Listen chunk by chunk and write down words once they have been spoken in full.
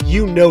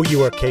You know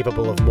you are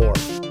capable of more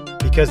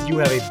because you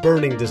have a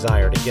burning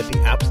desire to get the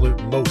absolute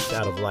most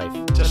out of life,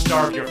 to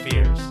starve your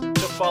fears,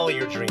 to follow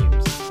your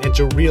dreams, and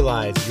to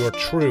realize your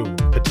true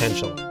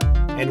potential.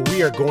 And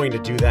we are going to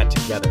do that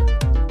together.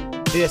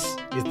 This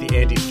is the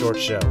Andy Storch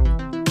Show.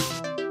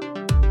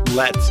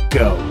 Let's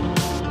go.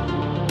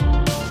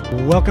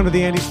 Welcome to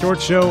the Andy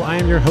Storch Show. I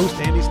am your host,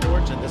 Andy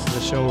Storch, and this is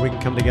a show where we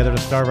can come together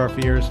to starve our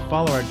fears,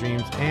 follow our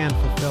dreams, and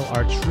fulfill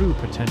our true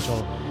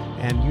potential.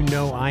 And you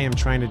know I am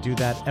trying to do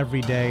that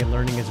every day,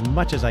 learning as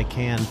much as I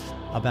can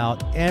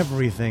about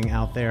everything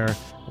out there,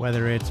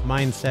 whether it's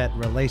mindset,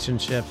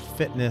 relationships,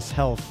 fitness,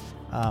 health,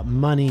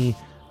 money,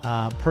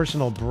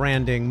 personal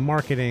branding,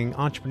 marketing,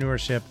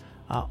 entrepreneurship.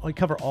 We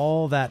cover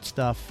all that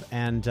stuff,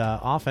 and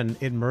often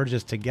it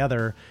merges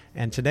together.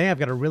 And today I've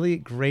got a really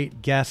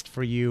great guest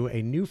for you,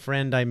 a new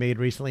friend I made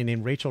recently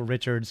named Rachel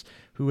Richards,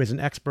 who is an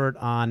expert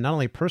on not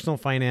only personal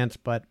finance,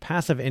 but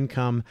passive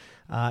income.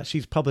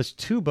 She's published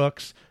 2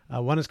 books.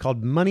 One is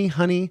called Money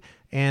Honey,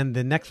 and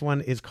the next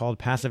one is called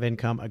Passive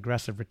Income,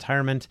 Aggressive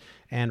Retirement.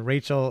 And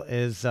Rachel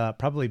is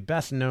probably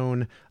best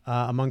known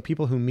among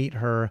people who meet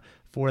her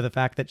for the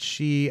fact that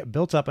she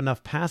built up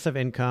enough passive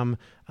income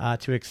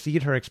to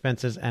exceed her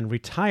expenses and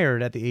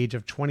retired at the age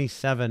of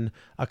 27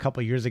 a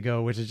couple years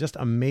ago, which is just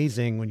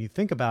amazing when you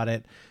think about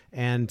it.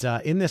 And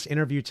in this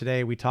interview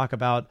today, we talk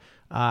about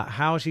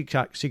how she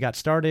got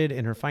started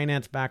in her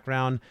finance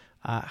background,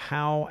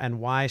 how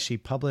and why she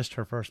published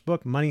her first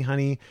book, Money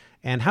Honey,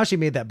 and how she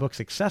made that book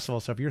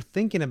successful. So if you're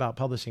thinking about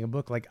publishing a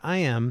book like I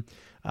am,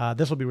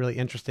 this will be really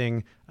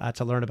interesting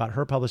to learn about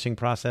her publishing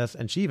process.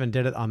 And she even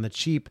did it on the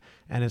cheap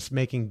and is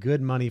making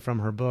good money from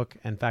her book.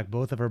 In fact,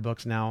 both of her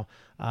books now.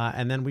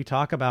 And then we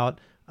talk about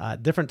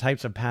different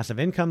types of passive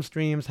income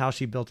streams, how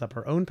she built up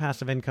her own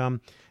passive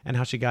income, and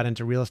how she got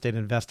into real estate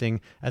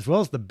investing, as well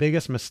as the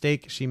biggest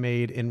mistake she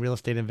made in real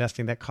estate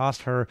investing that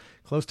cost her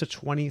close to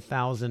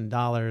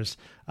 $20,000.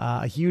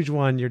 A huge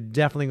one. You're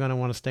definitely going to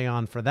want to stay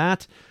on for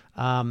that.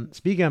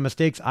 Speaking of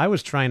mistakes, I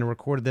was trying to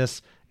record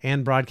this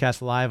and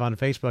broadcast live on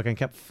Facebook and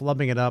kept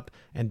flubbing it up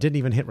and didn't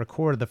even hit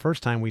record the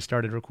first time we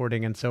started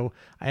recording. And so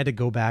I had to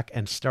go back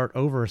and start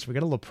over. So we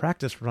got a little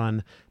practice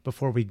run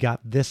before we got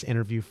this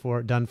interview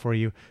done for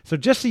you. So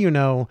just so you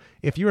know,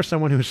 if you are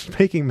someone who's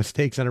making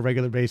mistakes on a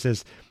regular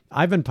basis,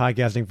 I've been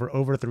podcasting for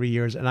over 3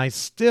 years and I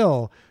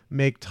still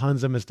make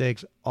tons of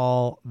mistakes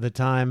all the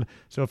time.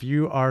 So if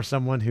you are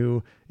someone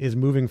who is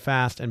moving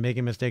fast and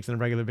making mistakes on a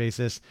regular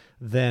basis,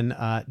 then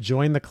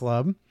join the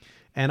club.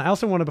 And I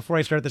also want to, before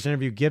I start this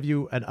interview, give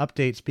you an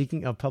update.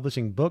 Speaking of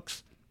publishing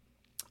books,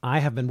 I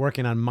have been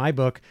working on my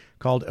book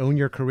called Own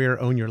Your Career,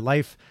 Own Your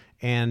Life.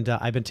 And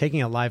I've been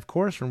taking a live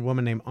course from a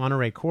woman named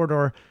Honorée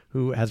Corder,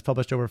 who has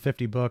published over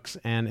 50 books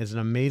and is an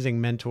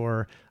amazing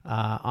mentor.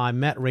 I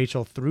met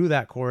Rachel through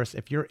that course.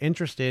 If you're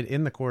interested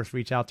in the course,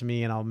 reach out to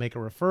me and I'll make a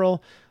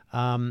referral.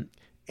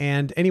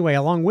 And anyway,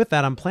 along with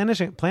that, I'm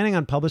planning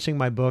on publishing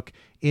my book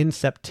in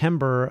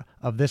September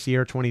of this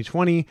year,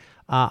 2020.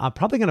 I'm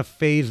probably going to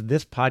phase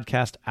this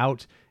podcast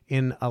out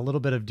in a little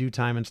bit of due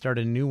time and start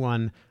a new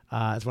one.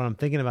 Is what I'm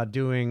thinking about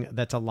doing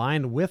that's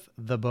aligned with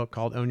the book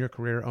called Own Your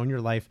Career, Own Your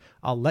Life.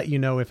 I'll let you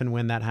know if and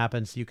when that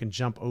happens so you can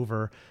jump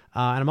over.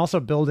 And I'm also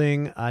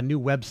building a new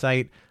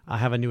website. I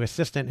have a new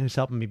assistant who's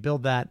helping me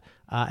build that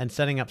and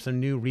setting up some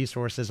new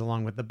resources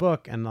along with the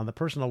book and on the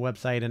personal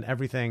website and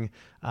everything.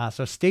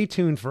 So stay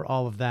tuned for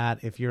all of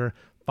that. If you're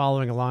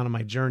following along on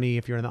my journey,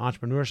 if you're in the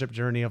entrepreneurship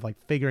journey of like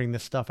figuring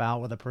this stuff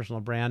out with a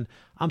personal brand,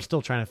 I'm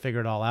still trying to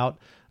figure it all out.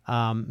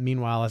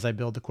 Meanwhile, as I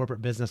build the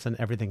corporate business and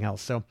everything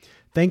else. So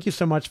thank you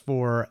so much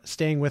for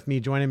staying with me,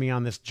 joining me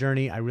on this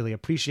journey. I really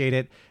appreciate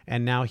it.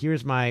 And now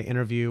here's my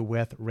interview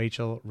with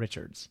Rachel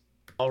Richards.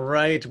 All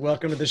right.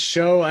 Welcome to the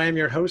show. I am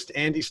your host,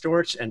 Andy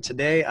Storch. And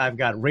today I've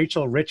got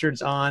Rachel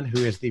Richards on,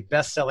 who is the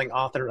best-selling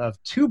author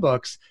of 2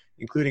 books,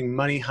 including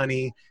Money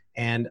Honey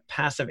and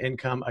Passive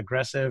Income,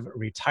 Aggressive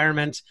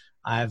Retirement.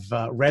 I've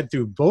read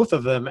through both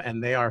of them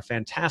and they are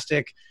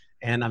fantastic.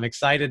 And I'm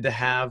excited to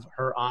have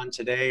her on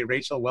today.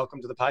 Rachel,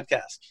 welcome to the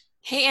podcast.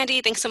 Hey,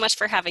 Andy. Thanks so much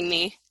for having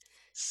me.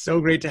 So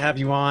great to have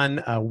you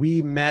on.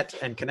 We met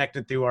and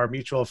connected through our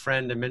mutual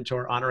friend and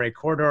mentor, Honorée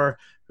Corder,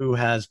 who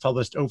has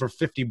published over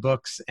 50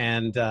 books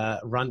and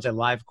runs a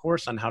live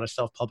course on how to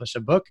self-publish a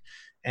book.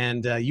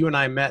 And you and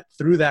I met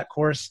through that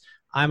course.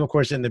 I'm, of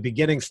course, in the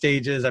beginning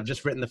stages. I've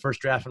just written the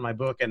first draft of my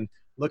book and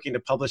looking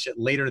to publish it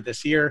later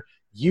this year.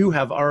 You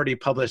have already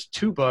published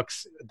 2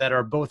 books that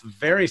are both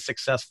very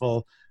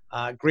successful.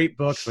 Great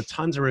books with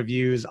tons of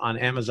reviews on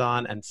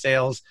Amazon and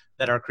sales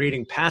that are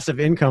creating passive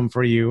income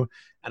for you.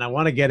 And I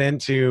want to get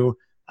into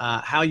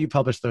how you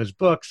publish those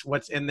books,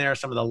 what's in there,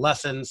 some of the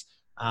lessons,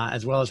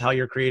 as well as how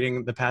you're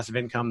creating the passive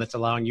income that's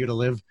allowing you to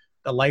live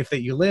the life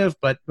that you live.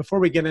 But before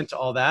we get into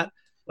all that,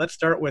 let's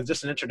start with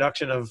just an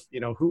introduction of,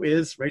 who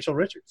is Rachel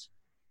Richards?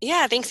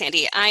 Yeah, thanks,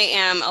 Andy. I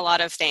am a lot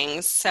of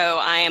things. So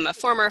I am a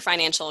former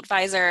financial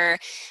advisor.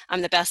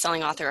 I'm the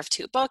best-selling author of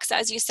 2 books,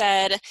 as you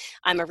said.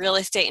 I'm a real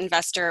estate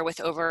investor with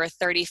over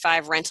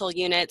 35 rental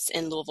units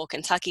in Louisville,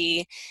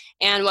 Kentucky.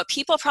 And what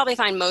people probably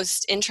find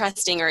most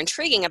interesting or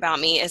intriguing about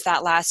me is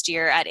that last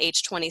year at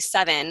age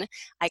 27,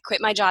 I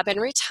quit my job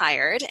and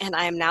retired, and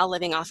I am now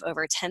living off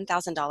over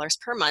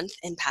 $10,000 per month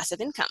in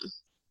passive income.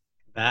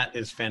 That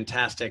is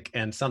fantastic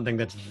and something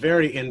that's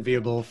very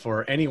enviable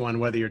for anyone,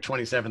 whether you're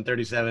 27,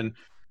 37,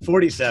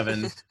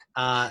 47.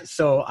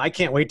 So I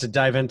can't wait to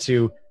dive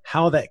into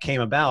how that came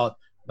about.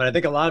 But I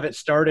think a lot of it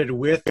started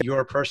with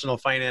your personal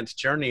finance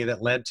journey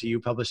that led to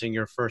you publishing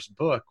your first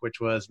book, which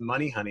was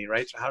Money Honey,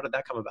 right? So how did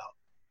that come about?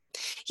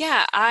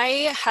 Yeah,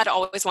 I had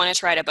always wanted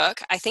to write a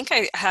book. I think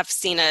I have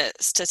seen a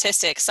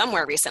statistic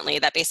somewhere recently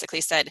that basically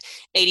said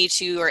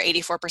 82 or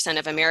 84%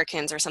 of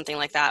Americans or something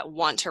like that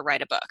want to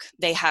write a book.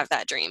 They have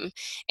that dream.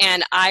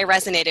 And I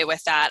resonated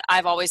with that.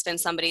 I've always been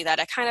somebody that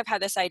I kind of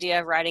had this idea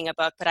of writing a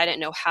book, but I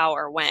didn't know how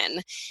or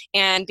when.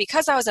 And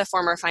because I was a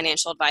former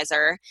financial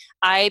advisor,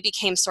 I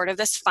became sort of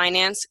this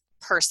finance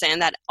person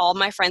that all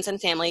my friends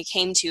and family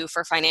came to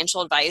for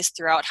financial advice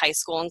throughout high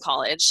school and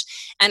college.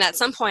 And at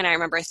some point, I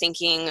remember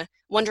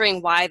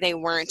wondering why they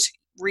weren't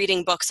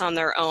reading books on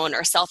their own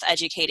or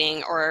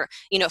self-educating or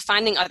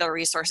finding other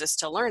resources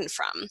to learn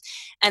from.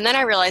 And then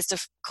I realized,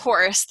 of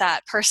course,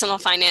 that personal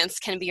finance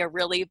can be a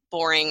really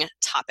boring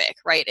topic,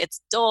 right?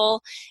 It's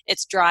dull,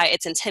 it's dry,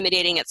 it's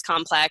intimidating, it's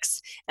complex,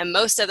 and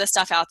most of the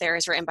stuff out there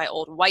is written by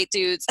old white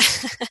dudes.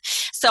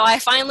 So I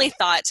finally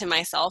thought to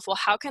myself, well,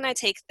 how can I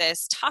take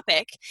this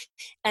topic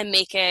and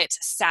make it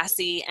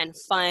sassy and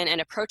fun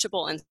and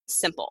approachable and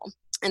simple?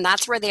 And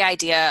that's where the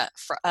idea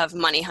of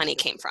Money Honey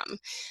came from.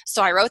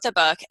 So I wrote the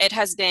book. It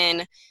has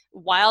been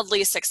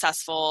wildly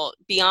successful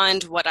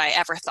beyond what I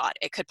ever thought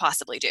it could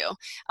possibly do.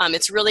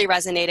 It's really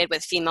resonated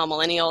with female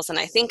millennials, and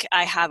I think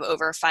I have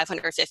over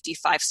 550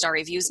 five-star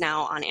reviews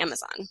now on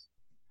Amazon.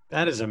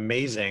 That is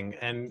amazing.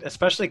 And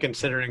especially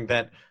considering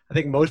that I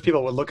think most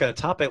people would look at a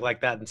topic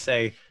like that and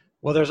say,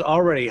 well, there's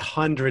already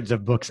hundreds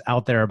of books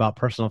out there about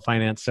personal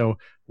finance. So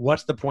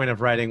what's the point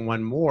of writing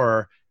one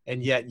more?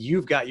 And yet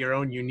you've got your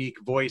own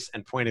unique voice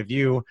and point of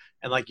view.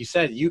 And like you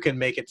said, you can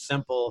make it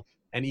simple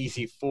and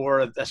easy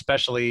for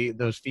especially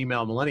those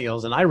female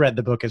millennials. And I read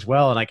the book as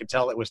well, and I could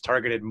tell it was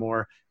targeted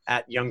more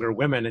at younger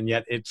women, and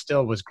yet it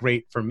still was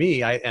great for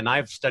me.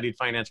 I've studied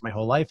finance my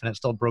whole life, and it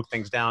still broke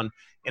things down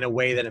in a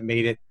way that it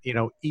made it,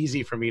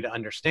 easy for me to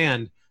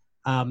understand.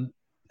 Um,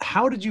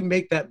 how did you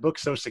make that book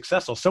so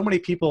successful? So many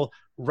people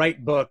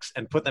write books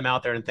and put them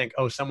out there and think,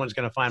 oh, someone's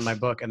going to find my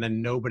book, and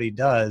then nobody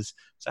does.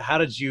 So how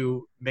did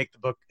you make the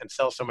book and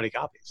sell so many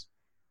copies?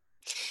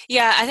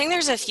 Yeah, I think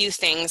there's a few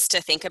things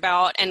to think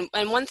about. And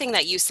one thing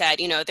that you said,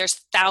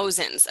 there's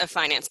thousands of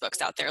finance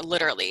books out there,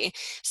 literally.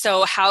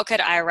 So how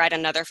could I write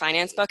another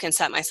finance book and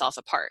set myself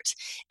apart?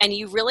 And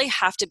you really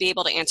have to be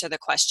able to answer the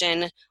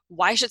question,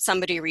 why should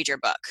somebody read your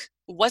book?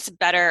 What's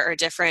better or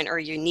different or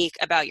unique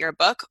about your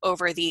book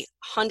over the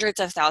hundreds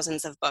of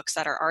thousands of books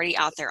that are already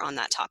out there on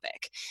that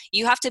topic?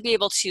 You have to be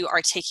able to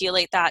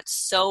articulate that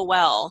so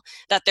well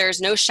that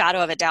there's no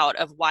shadow of a doubt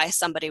of why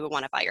somebody would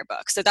want to buy your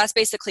book. So that's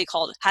basically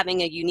called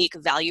having a unique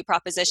value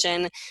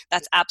proposition.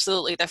 That's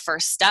absolutely the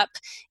first step.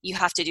 You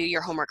have to do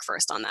your homework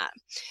first on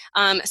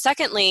that.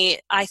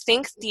 Secondly, I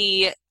think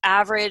the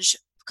average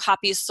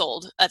copies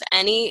sold of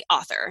any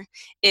author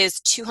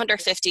is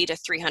 250 to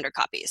 300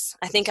 copies.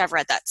 I think I've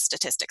read that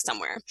statistic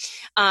somewhere.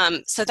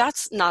 So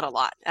that's not a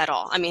lot at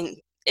all. I mean,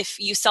 if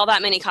you sell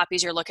that many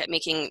copies, you're looking at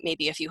making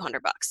maybe a few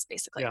 $100,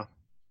 basically. Yeah.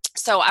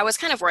 So I was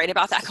kind of worried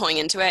about that going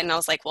into it. And I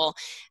was like, well,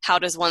 how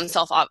does one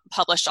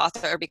self-published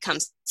author become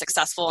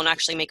successful and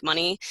actually make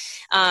money?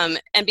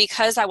 And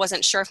because I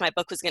wasn't sure if my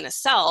book was going to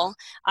sell,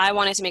 I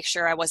wanted to make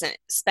sure I wasn't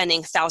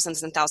spending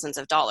thousands and thousands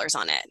of dollars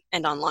on it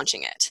and on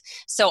launching it.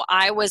 So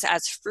I was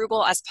as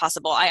frugal as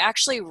possible. I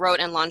actually wrote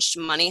and launched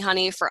Money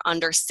Honey for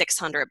under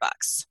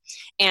 $600.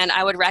 And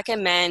I would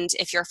recommend,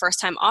 if you're a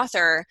first-time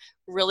author,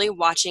 really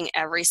watching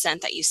every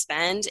cent that you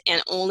spend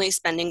and only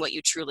spending what you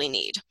truly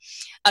need.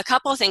 A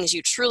couple of things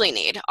you truly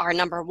need are,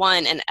 number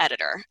one, an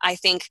editor. I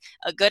think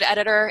a good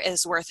editor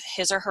is worth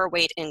his or her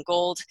weight in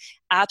gold.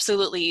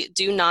 Absolutely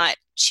do not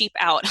cheap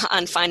out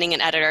on finding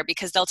an editor,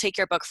 because they'll take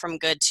your book from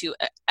good to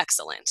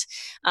excellent.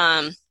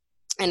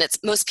 And it's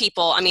most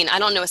people, I mean, I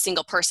don't know a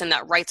single person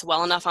that writes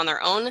well enough on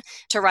their own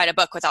to write a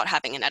book without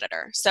having an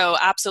editor. So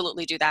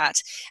absolutely do that.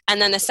 And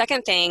then the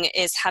second thing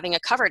is having a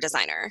cover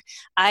designer.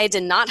 I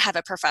did not have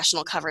a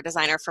professional cover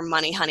designer for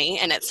Money Honey,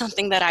 and it's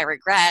something that I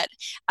regret.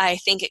 I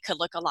think it could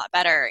look a lot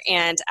better.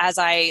 And as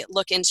I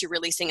look into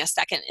releasing a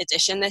second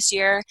edition this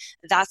year,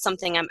 that's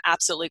something I'm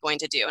absolutely going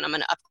to do, and I'm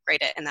going to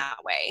upgrade it in that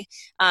way.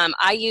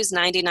 I use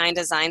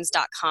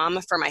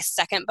 99designs.com for my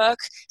second book.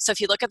 So if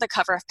you look at the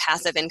cover of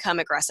Passive Income,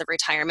 Aggressive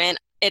Retirement,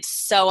 It's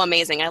so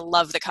amazing. I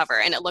love the cover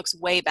and it looks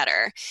way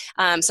better.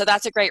 So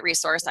that's a great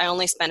resource. I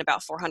only spent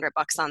about $400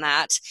 on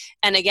that.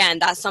 And again,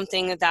 that's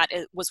something that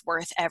it was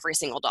worth every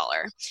single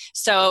dollar.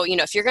 So,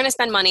 if you're going to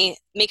spend money,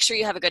 make sure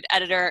you have a good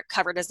editor,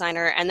 cover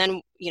designer, and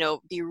then,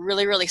 be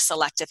really, really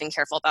selective and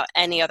careful about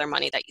any other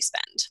money that you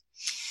spend.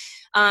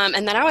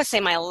 And then I would say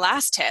my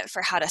last tip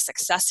for how to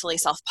successfully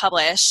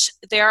self-publish,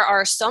 there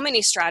are so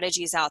many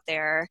strategies out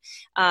there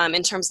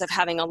in terms of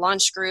having a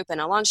launch group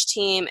and a launch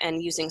team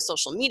and using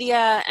social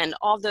media and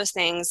all of those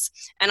things.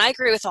 And I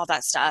agree with all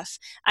that stuff.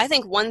 I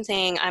think one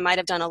thing I might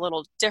have done a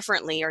little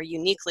differently or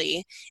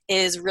uniquely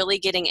is really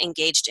getting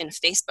engaged in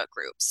Facebook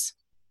groups.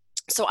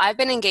 So I've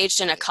been engaged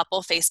in a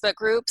couple Facebook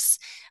groups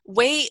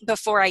way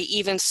before I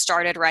even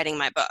started writing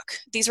my book.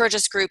 These were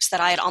just groups that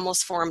I had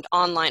almost formed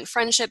online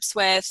friendships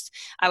with.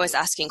 I was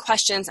asking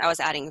questions. I was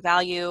adding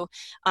value.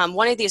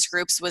 One of these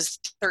groups was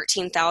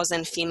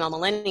 13,000 female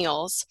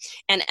millennials.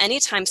 And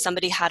anytime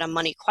somebody had a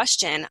money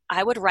question,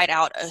 I would write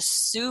out a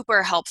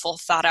super helpful,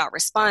 thought out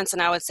response.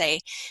 And I would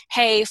say,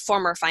 hey,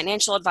 former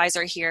financial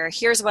advisor here,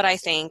 here's what I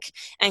think,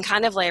 and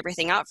kind of lay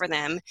everything out for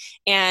them.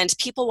 And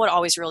people would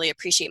always really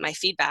appreciate my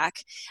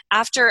feedback.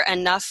 After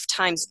enough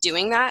times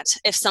doing that,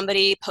 if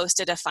somebody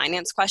posted a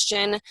finance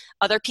question,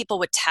 other people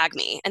would tag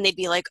me and they'd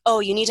be like, oh,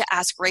 you need to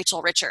ask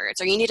Rachel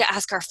Richards, or you need to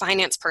ask our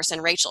finance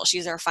person, Rachel.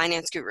 She's our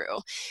finance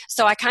guru.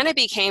 So I kind of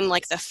became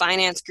like the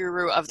finance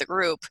guru of the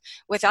group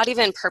without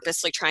even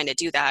purposely trying to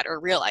do that or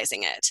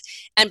realizing it.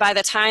 And by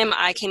the time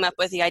I came up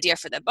with the idea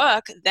for the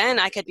book, then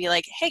I could be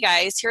like, hey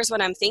guys, here's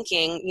what I'm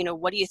thinking.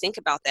 What do you think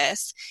about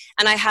this?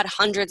 And I had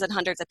hundreds and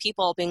hundreds of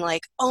people being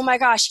like, oh my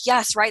gosh,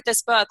 yes, write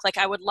this book. Like,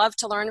 I would love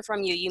to learn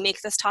from you. You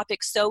make this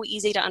topic so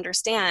easy to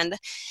understand.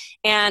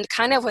 And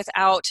kind of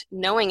without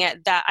knowing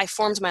it, that I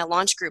formed my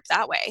launch group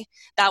that way.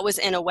 That was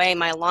in a way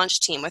my launch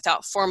team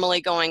without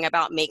formally going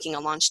about making a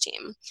launch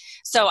team.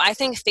 So I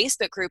think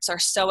Facebook groups are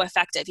so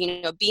effective.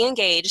 Be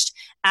engaged,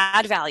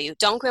 add value.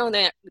 Don't go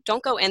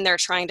in there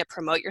trying to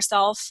promote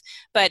yourself,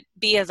 but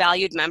be a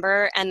valued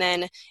member. And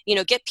then,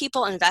 get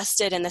people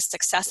invested in the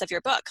success of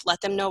your book. Let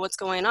them know what's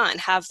going on.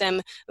 Have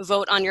them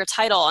vote on your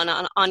title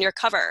and on your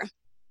cover.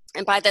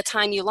 And by the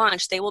time you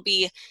launch, they will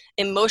be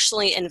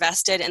emotionally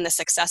invested in the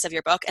success of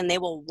your book, and they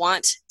will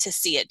want to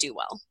see it do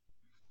well.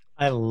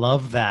 I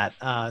love that.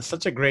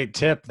 Such a great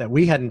tip that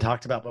we hadn't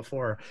talked about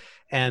before.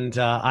 And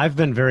I've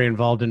been very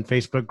involved in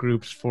Facebook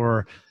groups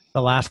for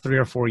the last 3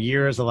 or 4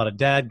 years, a lot of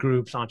dad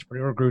groups,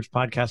 entrepreneur groups,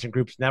 podcasting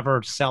groups,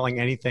 never selling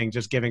anything,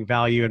 just giving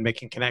value and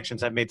making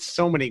connections. I've made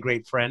so many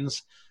great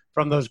friends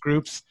from those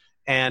groups.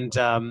 And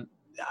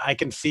I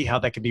can see how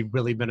that could be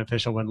really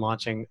beneficial when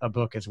launching a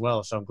book as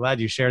well. So I'm glad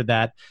you shared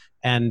that.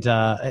 And,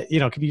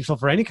 it can be useful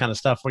for any kind of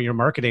stuff where you're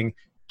marketing.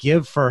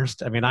 Give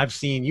first. I mean, I've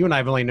seen you and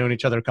I've only known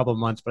each other a couple of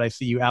months, but I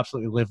see you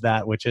absolutely live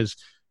that, which is,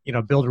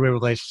 build a real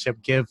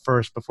relationship, give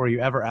first before you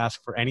ever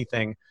ask for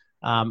anything.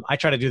 I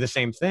try to do the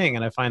same thing,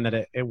 and I find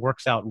that it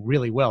works out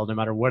really well, no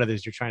matter what it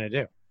is you're trying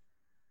to do.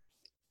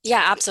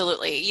 Yeah,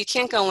 absolutely. You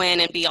can't go in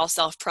and be all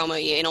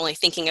self-promo and only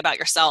thinking about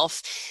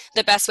yourself.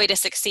 The best way to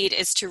succeed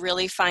is to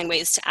really find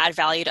ways to add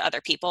value to other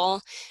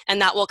people,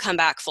 and that will come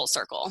back full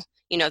circle.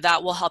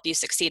 That will help you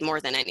succeed more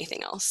than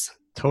anything else.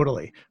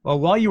 Totally. Well,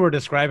 while you were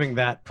describing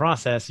that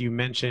process, you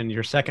mentioned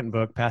your second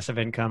book, Passive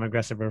Income,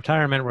 Aggressive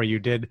Retirement, where you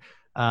did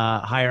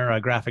hire a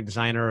graphic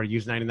designer or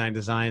use 99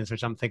 Designs,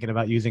 which I'm thinking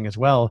about using as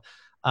well.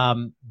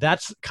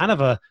 That's kind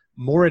of a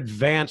more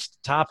advanced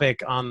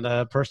topic on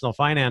the personal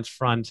finance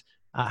front.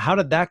 How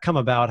did that come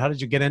about? How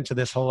did you get into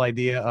this whole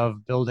idea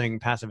of building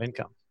passive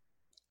income?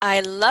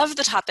 I love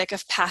the topic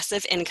of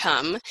passive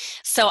income.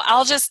 So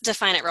I'll just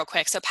define it real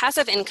quick. So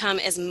passive income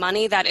is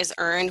money that is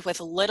earned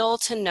with little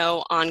to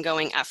no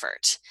ongoing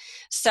effort.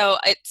 So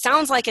it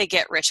sounds like a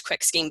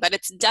get-rich-quick scheme, but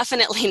it's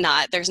definitely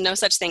not. There's no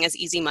such thing as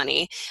easy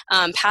money.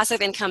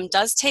 Passive income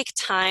does take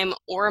time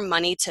or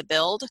money to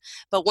build,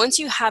 but once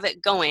you have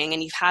it going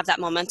and you have that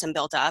momentum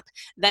built up,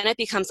 then it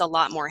becomes a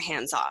lot more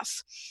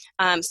hands-off.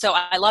 So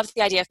I love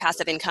the idea of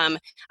passive income.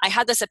 I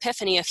had this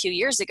epiphany a few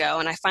years ago,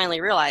 and I finally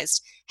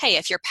realized, hey,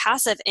 if your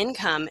passive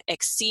income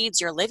exceeds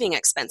your living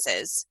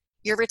expenses,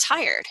 you're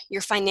retired.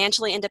 You're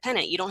financially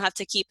independent. You don't have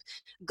to keep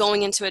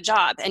going into a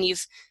job, and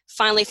you've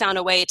finally found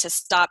a way to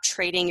stop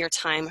trading your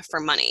time for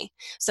money.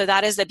 So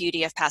that is the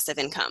beauty of passive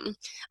income.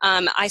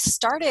 I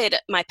started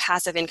my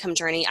passive income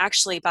journey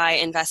actually by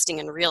investing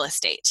in real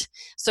estate.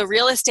 So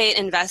real estate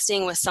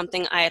investing was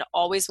something I had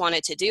always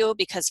wanted to do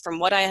because from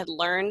what I had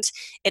learned,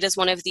 it is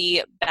one of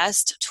the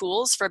best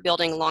tools for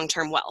building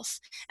long-term wealth.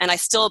 And I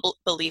still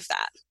believe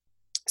that.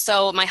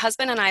 So my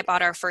husband and I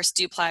bought our first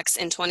duplex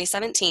in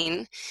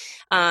 2017.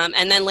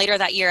 And then later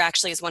that year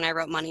actually is when I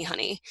wrote Money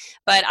Honey.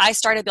 But I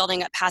started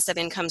building up passive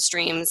income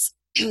streams.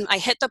 I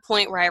hit the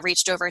point where I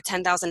reached over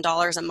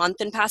 $10,000 a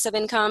month in passive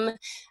income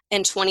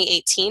in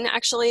 2018,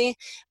 actually.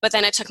 But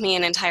then it took me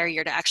an entire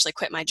year to actually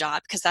quit my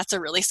job because that's a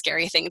really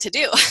scary thing to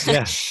do.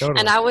 Yeah, totally.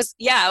 And I was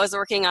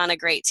working on a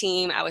great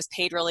team. I was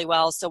paid really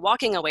well. So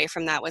walking away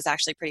from that was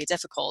actually pretty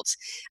difficult.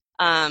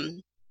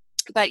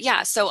 But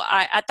yeah, so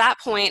at that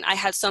point, I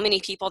had so many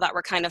people that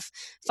were kind of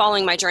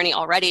following my journey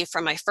already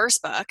from my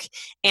first book.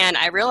 And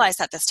I realized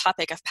that this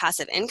topic of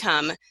passive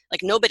income,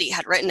 like nobody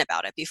had written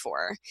about it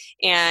before.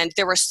 And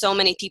there were so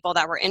many people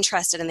that were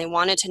interested and they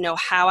wanted to know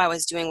how I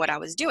was doing what I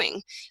was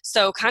doing.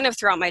 So, kind of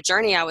throughout my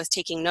journey, I was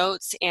taking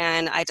notes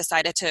and I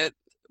decided to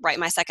write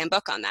my second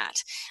book on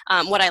that.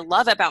 What I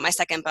love about my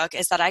second book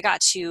is that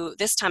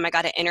this time I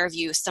got to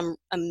interview some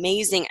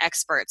amazing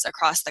experts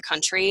across the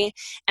country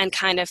and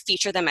kind of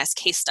feature them as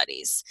case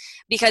studies.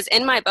 Because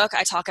in my book,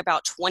 I talk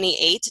about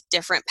 28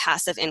 different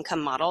passive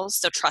income models.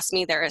 So trust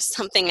me, there is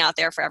something out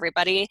there for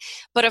everybody.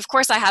 But of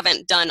course, I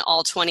haven't done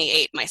all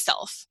 28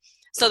 myself.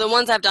 So the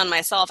ones I've done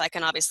myself, I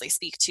can obviously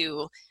speak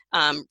to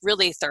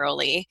really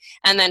thoroughly.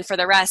 And then for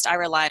the rest, I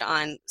relied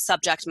on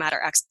subject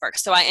matter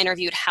experts. So I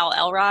interviewed Hal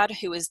Elrod,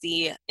 who is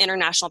the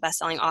international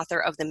bestselling author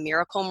of The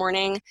Miracle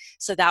Morning.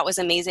 So that was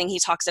amazing. He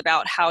talks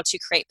about how to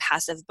create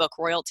passive book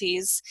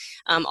royalties.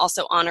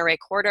 Also, Honore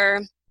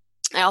Corder.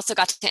 I also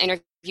got to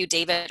interview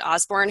David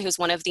Osborne, who's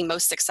one of the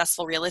most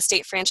successful real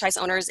estate franchise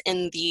owners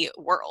in the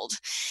world.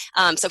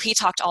 So he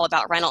talked all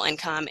about rental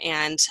income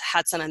and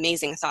had some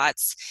amazing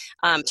thoughts.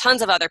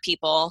 Tons of other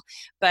people.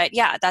 But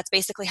yeah, that's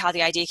basically how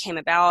the idea came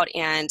about.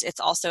 And it's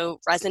also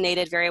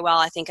resonated very well.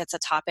 I think it's a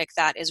topic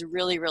that is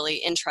really, really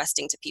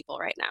interesting to people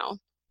right now.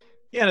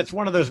 Yeah, and it's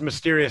one of those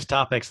mysterious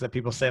topics that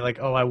people say like,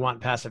 "Oh, I want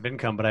passive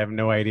income, but I have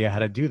no idea how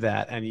to do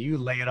that." And you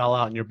lay it all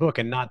out in your book,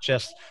 and not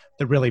just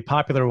the really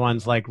popular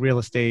ones like real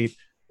estate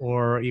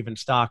or even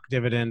stock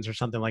dividends or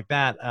something like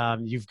that.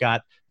 You've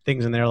got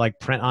things in there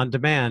like print on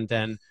demand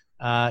and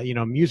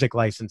music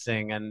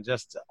licensing and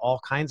just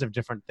all kinds of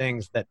different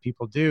things that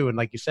people do. And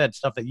like you said,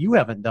 stuff that you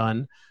haven't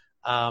done,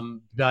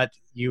 but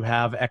you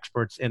have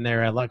experts in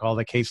there. I like all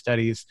the case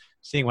studies,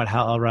 seeing what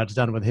Hal Elrod's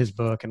done with his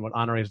book and what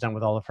Honore's done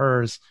with all of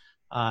hers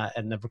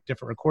and the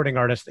different recording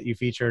artists that you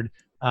featured.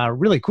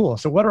 Really cool.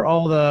 So what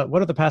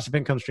are the passive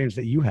income streams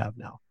that you have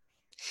now?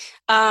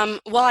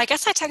 Well, I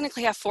guess I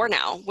technically have four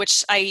now,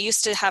 which I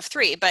used to have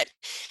three, but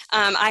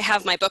I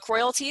have my book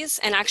royalties.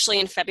 And actually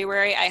in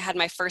February, I had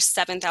my first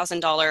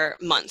 $7,000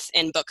 month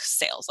in book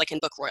sales, like in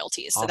book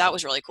royalties. So that Awesome.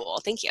 was really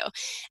cool. Thank you.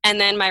 And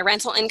then my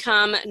rental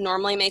income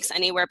normally makes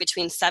anywhere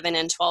between 7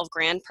 and 12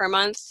 grand per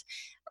month.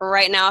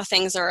 Right now,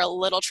 things are a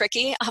little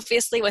tricky,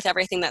 obviously, with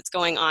everything that's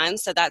going on.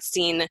 So that's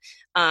seen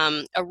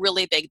a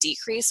really big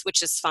decrease,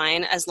 which is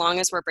fine. As long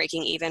as we're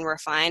breaking even, we're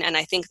fine. And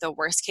I think the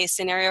worst case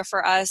scenario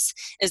for us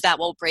is that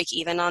we'll break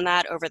even on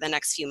that over the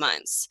next few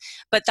months.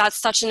 But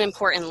that's such an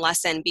important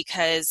lesson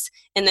because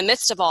in the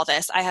midst of all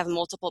this, I have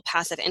multiple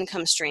passive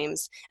income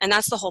streams. And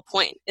that's the whole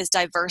point, is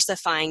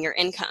diversifying your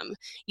income.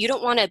 You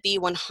don't want to be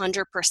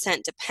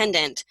 100%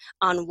 dependent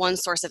on one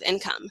source of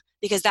income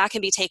because that can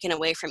be taken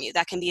away from you.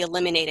 That can be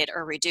eliminated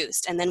or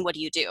reduced. And then what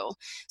do you do?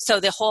 So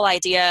the whole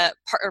idea,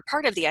 or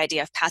part of the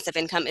idea of passive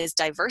income is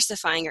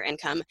diversifying your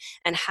income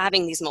and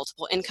having these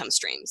multiple income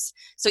streams.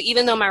 So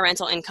even though my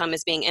rental income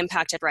is being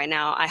impacted right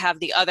now, I have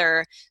the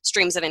other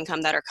streams of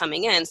income that are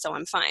coming in, so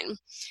I'm fine.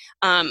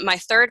 My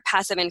third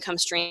passive income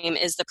stream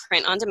is the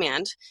print on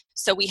demand.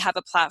 So we have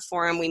a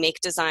platform, we make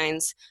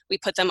designs, we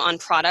put them on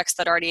products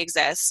that already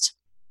exist.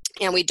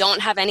 And we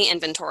don't have any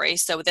inventory,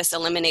 so this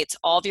eliminates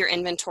all of your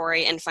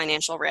inventory and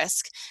financial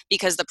risk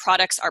because the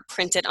products are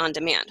printed on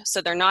demand.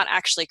 So they're not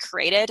actually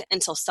created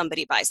until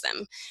somebody buys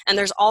them. And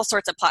there's all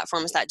sorts of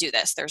platforms that do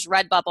this. There's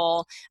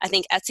Redbubble. I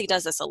think Etsy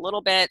does this a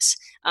little bit.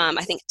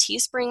 I think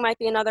Teespring might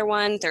be another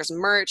one. There's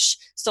merch.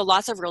 So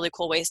lots of really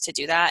cool ways to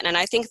do that. And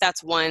I think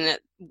that's one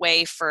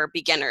way for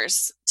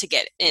beginners to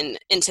get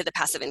into the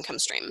passive income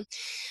stream.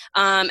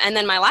 And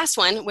then my last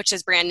one, which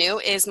is brand new,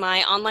 is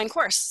my online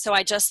course. So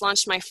I just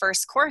launched my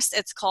first course.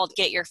 It's called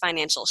Get Your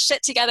Financial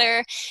Shit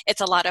Together.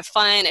 It's a lot of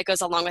fun. It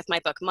goes along with my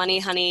book, Money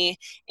Honey,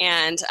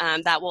 and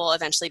that will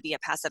eventually be a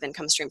passive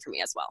income stream for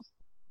me as well.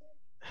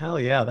 Hell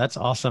yeah, that's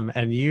awesome.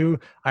 And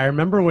I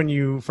remember when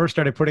you first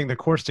started putting the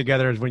course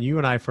together is when you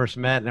and I first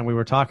met and we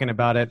were talking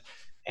about it.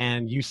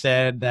 And you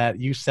said that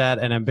you set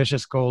an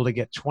ambitious goal to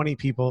get 20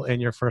 people in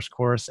your first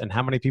course. And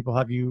how many people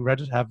have you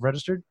have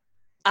registered?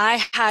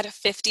 I had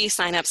 50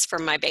 signups for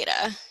my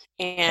beta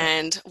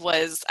and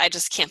I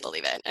just can't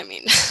believe it. I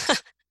mean,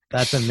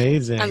 That's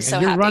amazing. I'm And so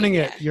you're happy. running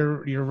it, Yeah.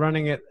 you're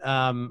running it,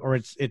 or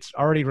it's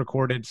already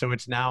recorded. So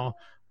it's now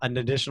an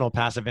additional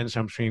passive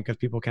income stream because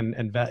people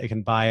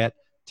can buy it,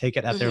 take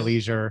it at their Mhm.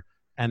 leisure,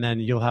 and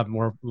then you'll have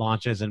more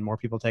launches and more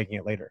people taking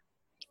it later.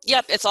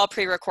 Yep, it's all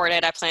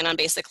pre-recorded. I plan on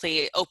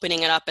basically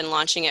opening it up and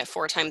launching it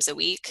 4 times a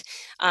week.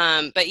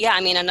 But yeah, I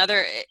mean,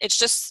 it's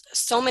just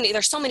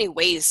there's so many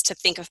ways to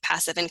think of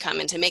passive income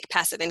and to make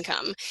passive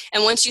income.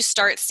 And once you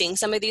start seeing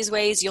some of these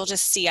ways, you'll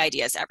just see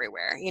ideas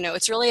everywhere.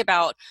 It's really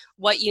about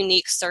what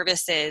unique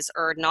services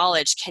or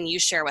knowledge can you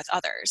share with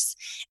others.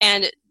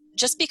 And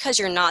just because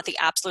you're not the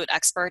absolute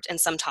expert in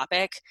some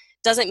topic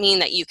doesn't mean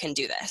that you can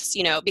do this,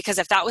 because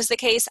if that was the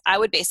case, I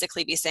would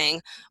basically be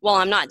saying, well,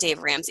 I'm not Dave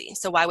Ramsey,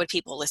 so why would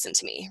people listen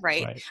to me,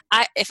 right?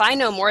 Right. If I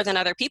know more than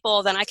other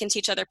people, then I can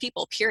teach other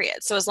people, period.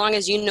 So as long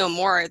as you know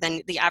more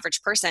than the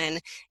average person,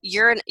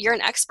 you're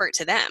an expert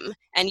to them,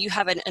 and you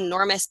have an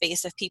enormous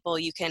base of people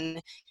you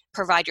can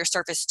provide your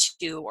service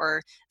to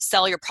or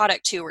sell your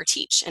product to or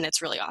teach, and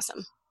it's really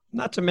awesome.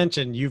 Not to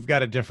mention, you've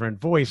got a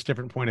different voice,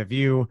 different point of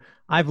view.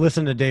 I've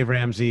listened to Dave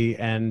Ramsey,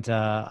 and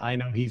I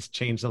know he's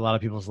changed a lot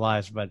of people's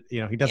lives, but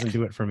he doesn't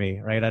do it for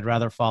me, right? I'd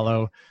rather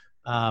follow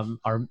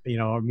our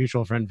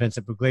mutual friend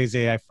Vincent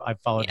Pugliese.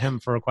 I've followed him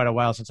for quite a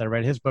while since I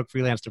read his book,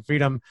 Freelance to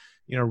Freedom.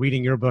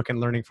 Reading your book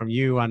and learning from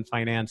you on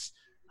finance,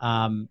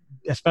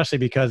 especially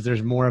because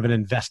there's more of an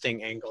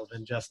investing angle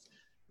than just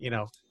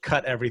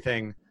cut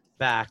everything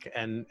back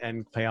and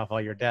pay off all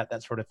your debt,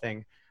 that sort of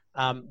thing.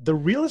 The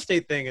real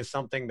estate thing is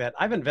something that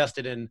I've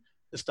invested in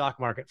the stock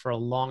market for a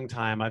long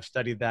time. I've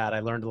studied that. I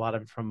learned a lot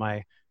of it from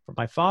my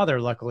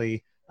father,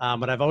 luckily,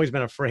 but I've always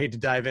been afraid to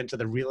dive into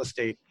the real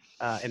estate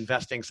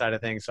investing side of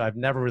things. So I've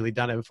never really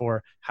done it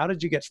before. How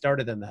did you get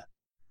started in that?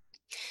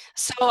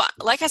 So,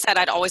 like I said,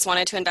 I'd always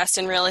wanted to invest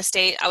in real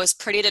estate. I was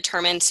pretty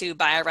determined to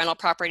buy a rental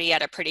property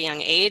at a pretty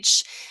young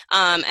age.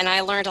 And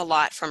I learned a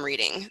lot from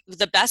reading.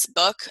 The best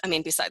book,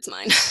 besides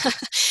mine,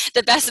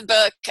 the best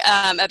book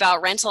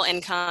about rental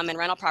income and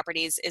rental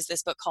properties is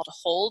this book called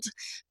Hold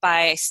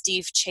by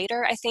Steve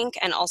Chater, I think,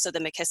 and also the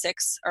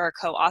McKissicks are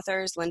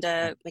co-authors,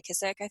 Linda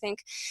McKissick, I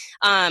think.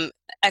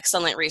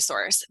 Excellent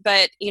resource.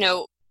 But,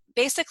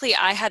 basically,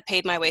 I had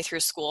paid my way through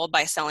school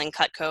by selling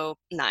Cutco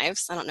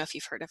knives. I don't know if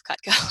you've heard of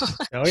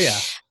Cutco. Oh, yeah.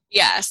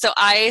 Yeah, so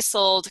I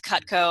sold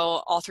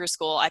Cutco all through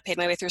school. I paid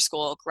my way through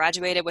school,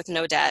 graduated with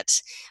no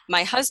debt.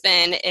 My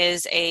husband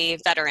is a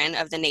veteran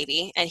of the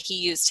Navy, and he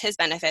used his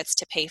benefits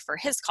to pay for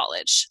his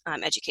college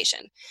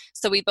education.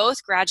 So we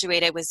both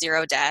graduated with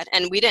zero debt,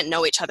 and we didn't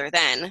know each other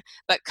then.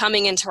 But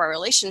coming into our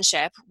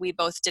relationship, we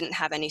both didn't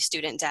have any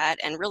student debt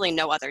and really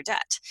no other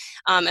debt.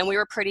 And we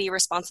were pretty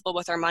responsible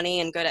with our money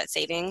and good at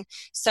saving.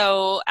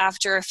 So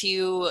after a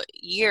few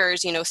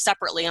years,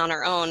 separately on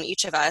our own,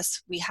 each of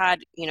us, we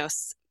had,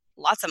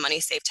 lots of money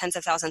saved, tens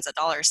of thousands of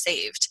dollars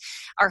saved.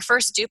 Our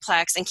first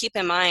duplex, and keep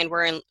in mind,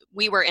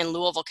 we were in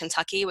Louisville,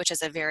 Kentucky, which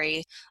is a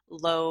very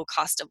low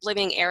cost of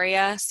living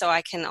area. So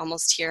I can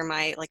almost hear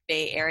my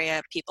Bay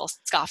Area people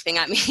scoffing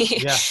at me.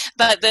 Yeah.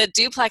 But the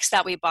duplex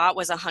that we bought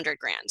was $100,000.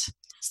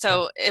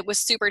 So it was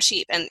super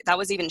cheap, and that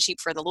was even cheap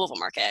for the Louisville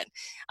market.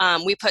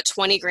 We put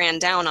 $20,000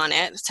 down on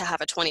it to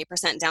have a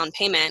 20% down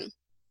payment.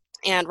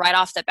 And right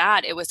off the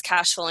bat, it was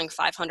cash flowing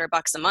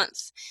 $500 a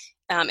month.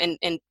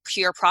 In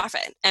pure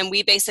profit. And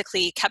we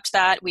basically kept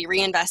that. We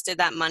reinvested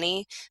that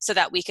money so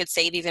that we could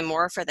save even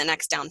more for the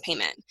next down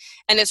payment.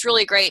 And it's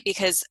really great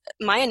because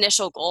my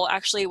initial goal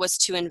actually was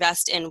to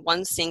invest in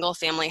one single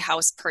family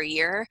house per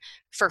year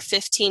for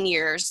 15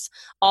 years,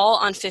 all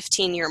on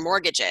 15-year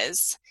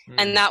mortgages.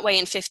 And that way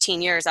in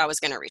 15 years, I was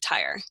going to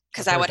retire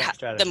because I would have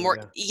the more.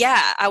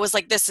 Yeah, I was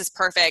like, this is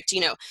perfect.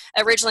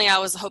 Originally I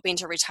was hoping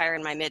to retire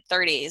in my mid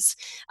 30s.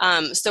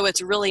 So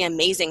it's really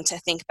amazing to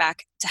think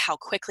back to how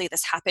quickly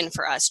this happened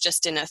for us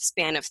just in a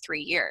span of 3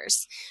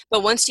 years.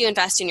 But once you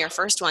invest in your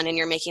first one and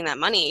you're making that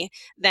money,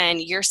 then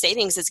your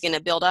savings is going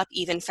to build up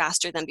even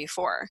faster than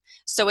before.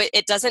 So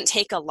it doesn't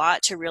take a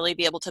lot to really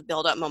be able to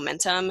build up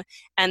momentum.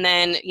 And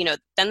then,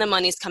 then the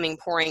money's coming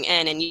pouring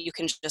in and you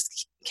can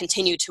just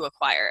continue to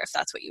acquire if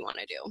that's what you want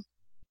to do.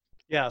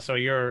 Yeah, so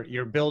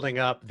you're building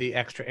up the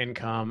extra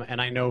income, and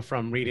I know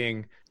from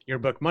reading your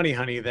book Money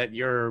Honey that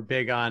you're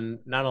big on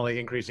not only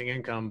increasing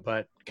income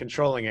but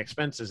controlling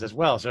expenses as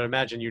well. So I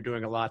imagine you're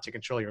doing a lot to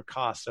control your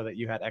costs so that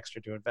you had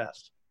extra to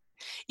invest.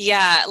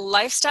 Yeah,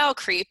 lifestyle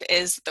creep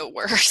is the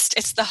worst.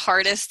 It's the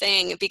hardest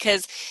thing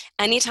because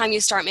anytime you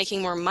start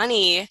making more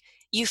money,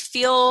 you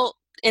feel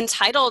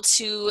entitled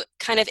to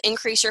kind of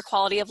increase your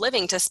quality of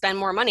living, to spend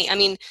more money.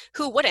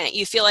 Who wouldn't?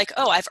 You feel like,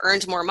 oh, I've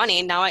earned more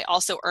money. Now I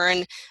also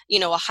earn,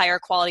 a higher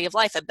quality of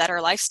life, a better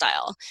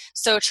lifestyle.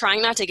 So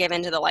trying not to give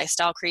into the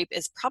lifestyle creep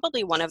is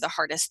probably one of the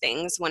hardest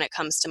things when it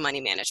comes to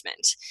money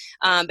management.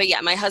 But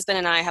yeah, my husband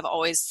and I have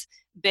always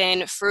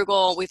been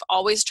frugal. We've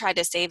always tried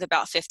to save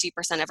about 50%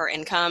 of our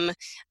income.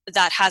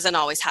 That hasn't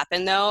always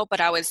happened though, but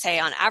I would say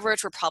on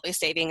average, we're probably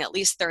saving at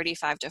least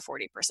 35 to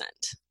 40%.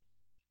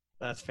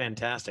 That's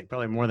fantastic.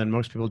 Probably more than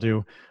most people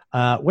do.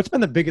 What's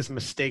been the biggest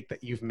mistake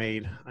that you've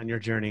made on your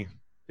journey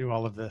through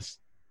all of this?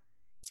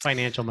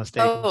 Financial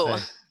mistake.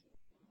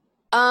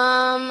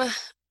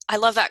 I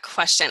love that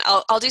question.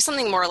 I'll do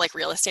something more like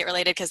real estate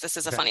related because this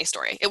is a funny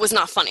story. It was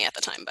not funny at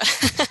the time, but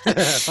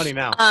funny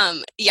now.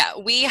 Yeah,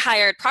 we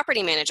hired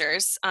property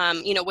managers.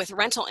 With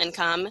rental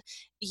income,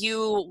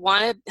 you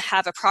want to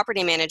have a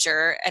property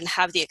manager and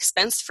have the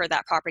expense for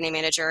that property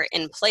manager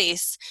in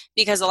place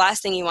because the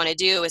last thing you want to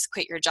do is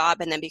quit your job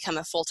and then become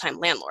a full-time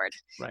landlord.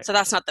 Right. So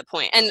that's not the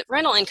point. And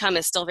rental income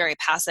is still very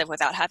passive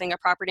without having a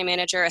property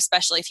manager,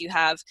 especially if you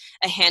have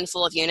a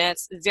handful of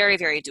units. Very,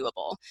 very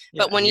doable.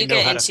 Yeah, but when you know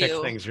get how into to fix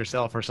things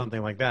yourself or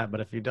something like that,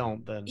 but if you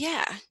don't, then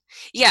yeah.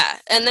 Yeah.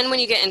 And then when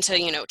you get into,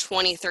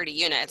 20, 30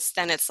 units,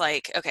 then it's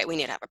like, okay, we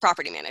need to have a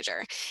property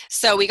manager.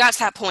 So we got to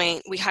that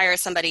point. We hired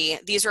somebody.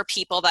 These were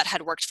people that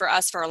had worked for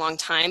us for a long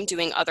time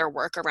doing other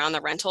work around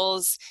the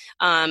rentals.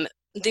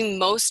 The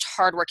most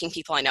hardworking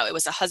people I know. It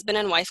was a husband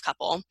and wife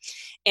couple,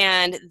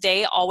 and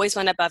they always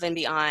went above and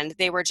beyond.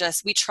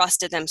 We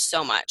trusted them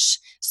so much.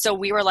 So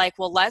we were like,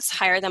 well, let's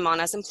hire them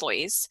on as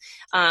employees.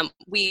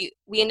 We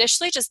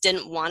initially just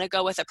didn't want to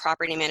go with a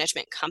property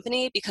management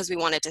company because we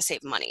wanted to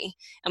save money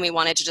and we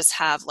wanted to just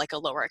have like a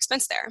lower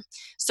expense there.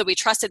 So we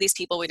trusted these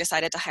people. We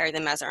decided to hire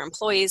them as our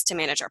employees to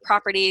manage our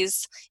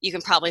properties. You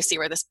can probably see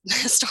where this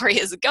story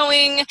is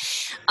going.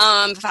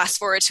 Fast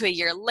forward to a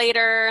year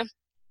later.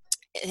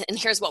 And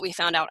here's what we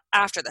found out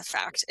after the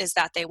fact is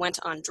that they went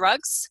on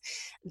drugs.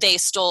 They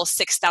stole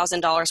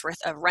 $6,000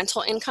 worth of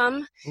rental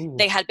income. Ooh.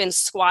 They had been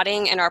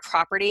squatting in our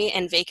property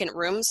in vacant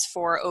rooms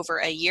for over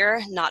a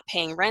year, not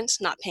paying rent,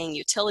 not paying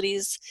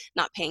utilities,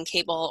 not paying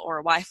cable or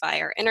Wi-Fi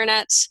or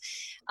internet.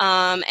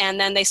 And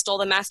then they stole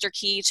the master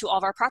key to all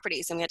of our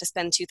properties, and we had to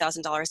spend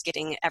 $2,000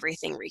 getting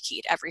everything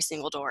rekeyed, every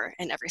single door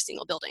in every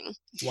single building.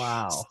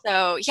 Wow.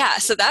 So yeah,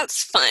 so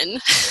that's fun.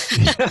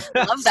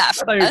 Love that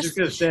for I thought you were us. just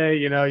gonna say,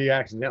 you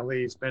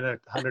accidentally spent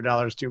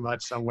 $100 too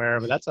much somewhere,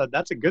 but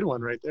that's a good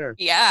one right there.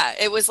 Yeah,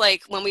 it was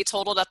like when we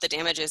totaled up the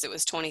damages, it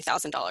was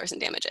 $20,000 in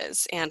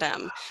damages. And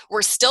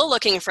we're still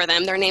looking for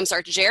them. Their names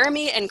are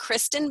Jeremy and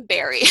Kristen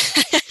Berry.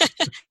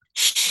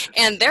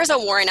 And there's a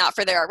warrant out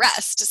for their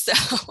arrest. So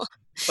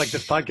It's like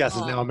this podcast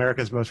is now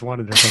America's Most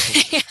Wanted or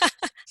something. yeah.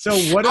 So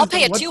I'll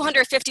pay a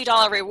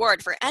 $250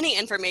 reward for any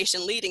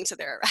information leading to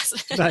their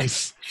arrest.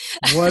 Nice.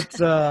 What's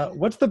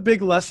the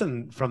big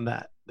lesson from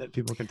that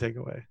people can take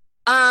away?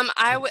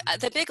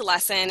 The big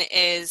lesson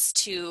is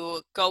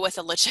to go with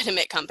a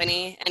legitimate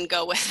company and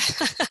go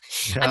with,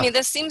 Yeah. I mean,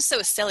 this seems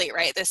so silly,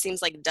 right? This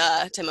seems like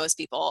duh to most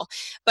people,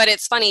 but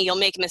it's funny. You'll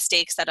make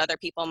mistakes that other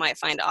people might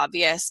find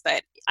obvious,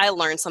 but I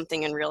learn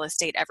something in real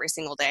estate every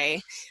single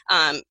day.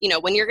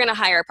 When you're going to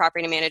hire a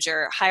property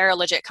manager, hire a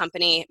legit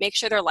company, make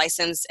sure they're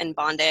licensed and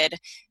bonded.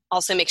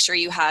 Also make sure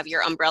you have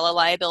your umbrella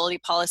liability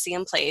policy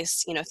in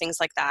place, things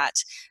like that.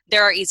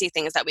 There are easy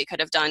things that we could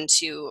have done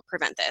to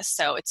prevent this.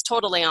 So it's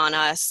totally on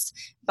us.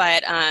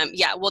 But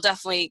we'll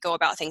definitely go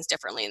about things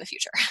differently in the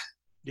future.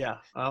 Yeah.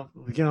 Well,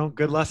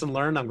 good lesson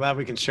learned. I'm glad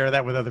we can share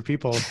that with other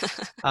people.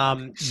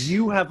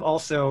 You have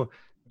also,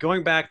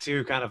 going back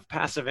to kind of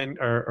passive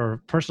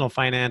or personal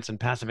finance and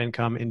passive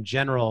income in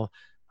general,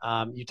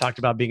 you talked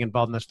about being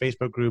involved in those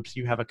Facebook groups.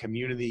 You have a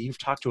community. You've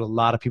talked to a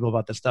lot of people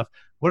about this stuff.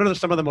 What are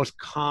some of the most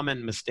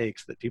common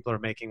mistakes that people are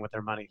making with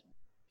their money?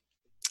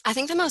 I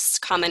think the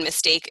most common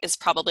mistake is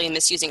probably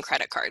misusing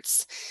credit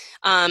cards.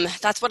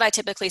 That's what I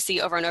typically see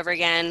over and over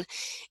again.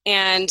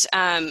 And,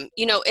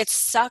 it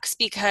sucks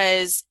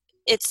because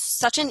it's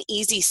such an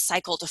easy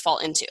cycle to fall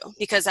into,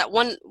 because at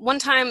one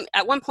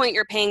point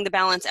you're paying the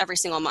balance every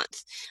single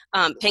month,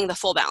 paying the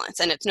full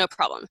balance, and it's no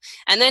problem.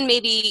 And then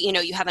maybe,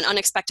 you have an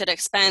unexpected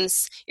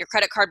expense, your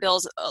credit card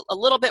bill's a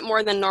little bit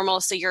more than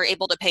normal, so you're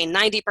able to pay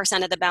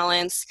 90% of the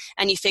balance,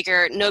 and you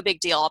figure, no big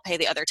deal, I'll pay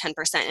the other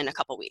 10% in a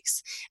couple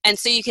weeks. And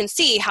so you can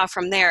see how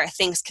from there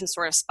things can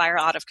sort of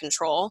spiral out of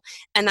control,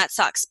 and that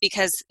sucks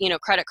because,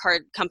 credit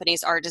card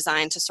companies are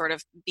designed to sort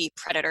of be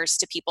predators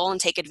to people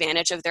and take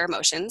advantage of their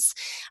emotions.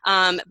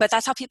 But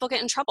that's how people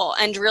get in trouble.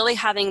 And really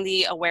having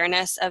the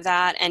awareness of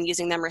that and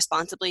using them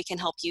responsibly can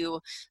help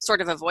you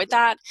sort of avoid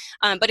that.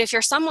 But if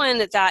you're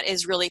someone that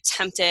is really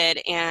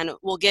tempted and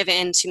will give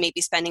in to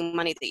maybe spending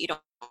money that you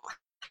don't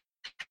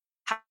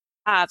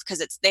have because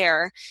it's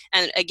there,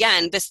 and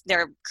again,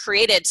 they're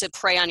created to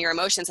prey on your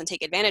emotions and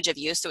take advantage of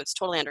you, so it's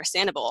totally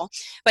understandable.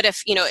 But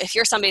if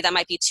you're somebody that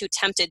might be too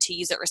tempted to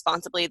use it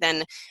responsibly,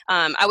 then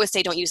I would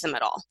say don't use them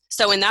at all.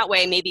 So in that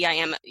way, maybe I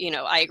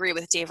agree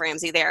with Dave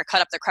Ramsey there.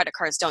 Cut up the credit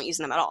cards, don't use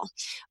them at all.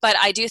 But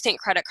I do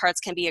think credit cards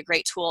can be a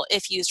great tool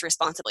if used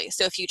responsibly.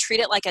 So if you treat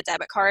it like a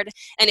debit card,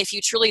 and if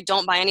you truly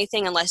don't buy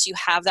anything unless you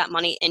have that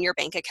money in your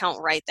bank account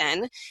right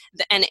then,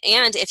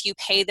 and if you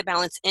pay the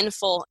balance in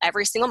full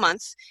every single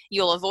month,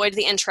 you'll avoid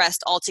the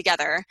interest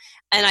altogether.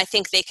 And I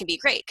think they can be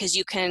great because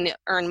you can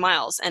earn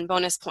miles and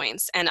bonus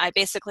points. And I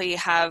basically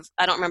I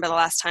don't remember the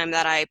last time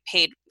that I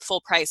paid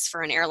full price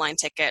for an airline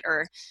ticket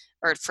or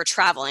for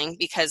traveling,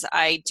 because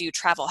I do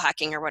travel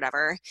hacking or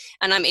whatever.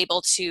 And I'm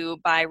able to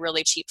buy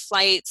really cheap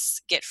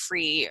flights, get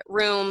free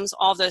rooms,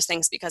 all of those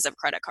things because of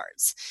credit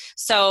cards.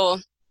 So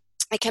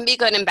it can be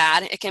good and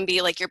bad. It can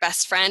be like your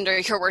best friend or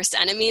your worst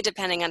enemy,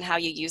 depending on how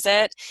you use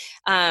it.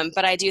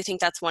 But I do think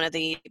that's one of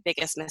the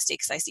biggest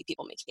mistakes I see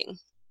people making.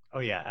 Oh,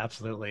 yeah,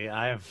 absolutely.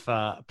 I've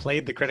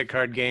played the credit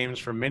card games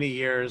for many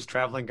years,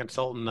 traveling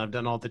consultant. I've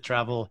done all the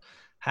travel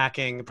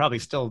hacking, probably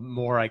still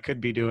more I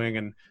could be doing,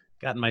 and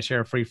gotten my share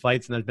of free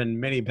flights. And there's been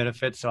many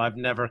benefits. So I've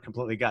never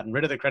completely gotten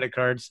rid of the credit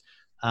cards.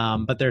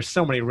 But there's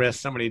so many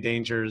risks, so many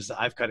dangers.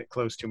 I've cut it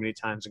close too many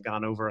times and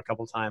gone over a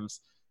couple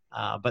times.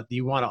 But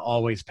you want to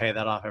always pay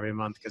that off every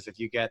month, because if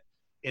you get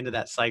into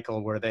that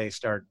cycle where they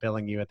start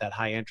billing you at that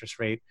high interest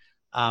rate,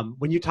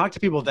 when you talk to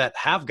people that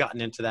have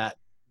gotten into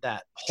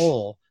that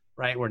hole,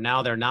 right? Where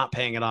now they're not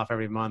paying it off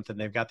every month and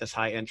they've got this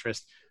high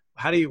interest.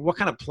 What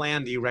kind of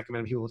plan do you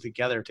recommend people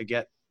together to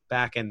get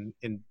back in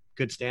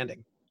good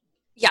standing?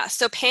 Yeah,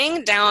 so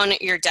paying down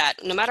your debt,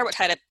 no matter what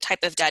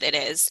type of debt it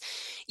is,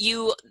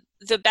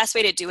 the best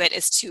way to do it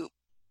is to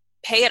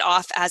pay it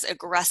off as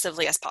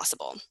aggressively as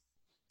possible.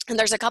 And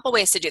there's a couple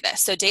ways to do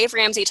this. So Dave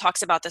Ramsey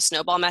talks about the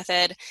snowball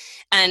method.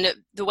 And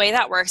the way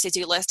that works is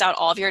you list out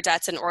all of your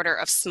debts in order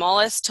of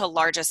smallest to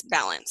largest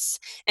balance.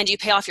 And you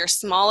pay off your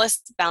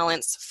smallest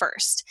balance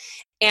first.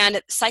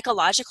 And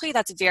psychologically,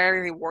 that's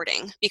very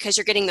rewarding because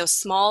you're getting those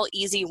small,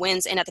 easy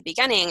wins in at the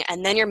beginning,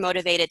 and then you're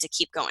motivated to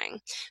keep going.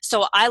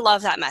 So I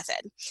love that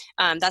method.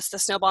 That's the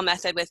snowball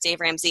method with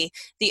Dave Ramsey.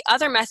 The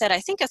other method,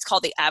 I think it's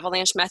called the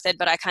avalanche method,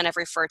 but I kind of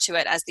refer to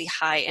it as the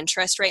high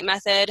interest rate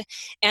method.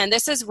 And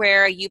this is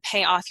where you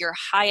pay off your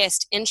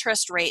highest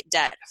interest rate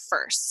debt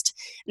first.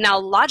 Now,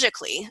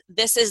 logically,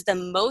 this is the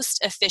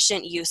most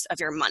efficient use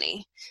of your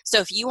money. So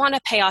if you want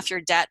to pay off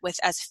your debt with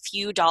as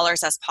few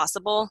dollars as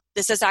possible,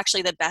 this is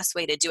actually the best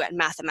way to do it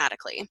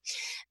mathematically.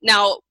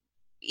 Now,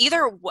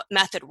 either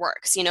method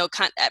works.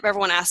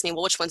 Everyone asks me,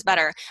 well, which one's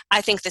better?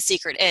 I think the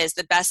secret is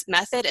the best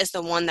method is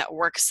the one that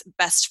works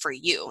best for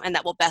you and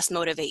that will best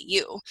motivate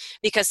you.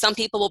 Because some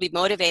people will be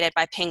motivated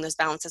by paying those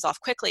balances off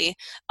quickly.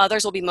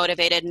 Others will be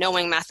motivated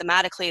knowing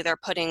mathematically they're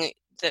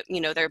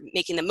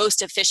making the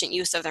most efficient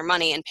use of their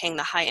money and paying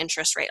the high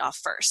interest rate off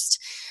first.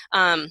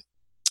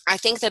 I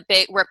think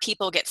where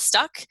people get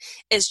stuck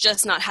is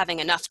just not having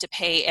enough to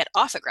pay it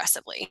off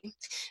aggressively.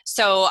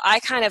 So I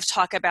kind of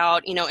talk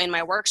about, in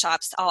my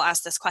workshops, I'll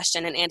ask this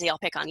question, and Andy, I'll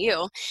pick on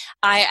you.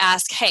 I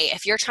ask, hey,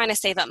 if you're trying to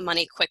save up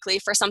money quickly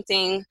for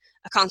something,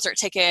 a concert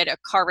ticket, a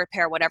car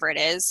repair, whatever it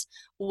is,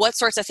 what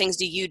sorts of things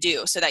do you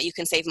do so that you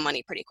can save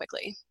money pretty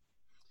quickly?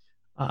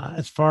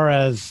 As far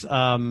as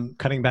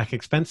cutting back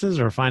expenses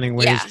or finding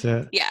ways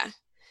to...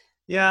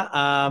 Yeah,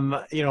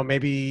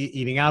 maybe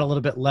eating out a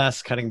little bit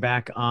less, cutting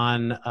back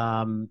on,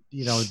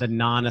 the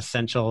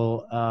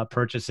non-essential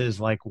purchases,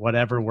 like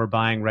whatever we're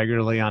buying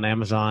regularly on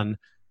Amazon,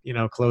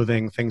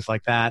 clothing, things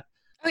like that.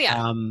 Oh,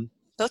 yeah.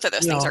 Both of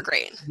those things are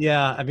great.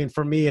 Yeah. I mean,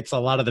 for me, it's a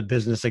lot of the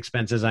business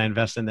expenses I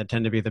invest in that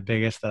tend to be the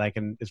biggest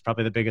is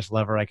probably the biggest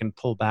lever I can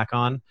pull back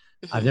on.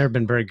 Mm-hmm. I've never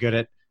been very good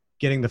at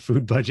getting the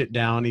food budget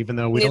down, even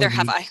though we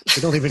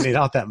don't even eat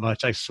out that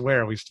much. I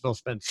swear we still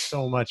spend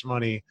so much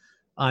money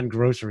on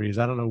groceries.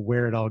 I don't know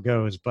where it all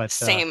goes, but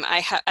same.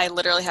 I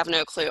literally have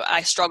no clue.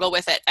 I struggle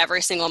with it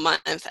every single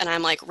month, and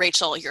I'm like,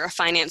 Rachel, you're a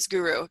finance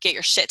guru. Get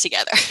your shit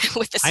together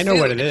with this. I know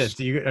food. What it is.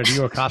 Are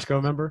you a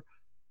Costco member?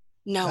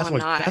 No, I'm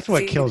not. That's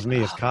what kills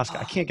me is Costco.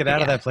 I can't get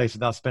out of that place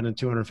without spending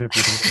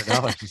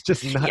 $250. It's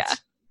just nuts. Yeah.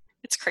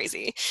 It's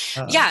crazy.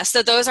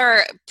 So those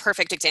are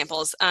perfect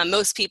examples.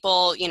 Most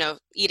people,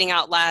 eating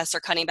out less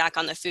or cutting back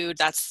on the food,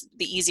 that's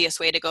the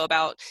easiest way to go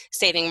about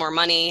saving more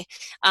money.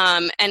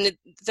 And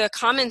the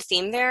common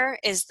theme there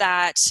is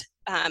that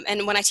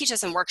and when I teach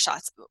this in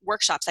workshops,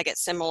 I get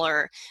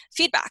similar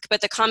feedback.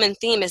 But the common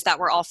theme is that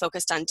we're all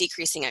focused on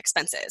decreasing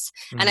expenses.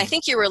 Mm-hmm. And I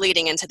think you were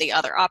leading into the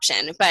other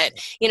option. But,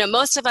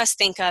 most of us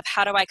think of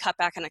how do I cut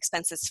back on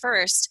expenses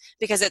first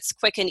because it's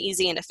quick and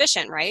easy and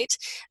efficient, right?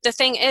 The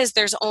thing is,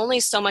 there's only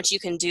so much you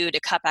can do to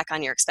cut back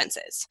on your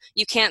expenses.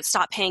 You can't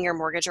stop paying your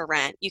mortgage or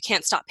rent. You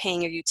can't stop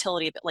paying your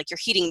utility, like your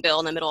heating bill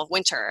in the middle of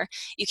winter.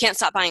 You can't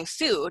stop buying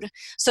food.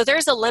 So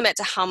there's a limit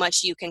to how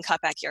much you can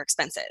cut back your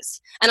expenses.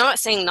 And I'm not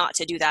saying not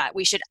to do that.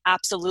 We should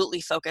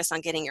absolutely focus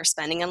on getting your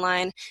spending in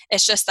line.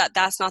 It's just that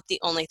that's not the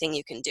only thing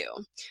you can do,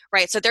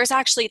 right? So there's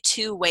actually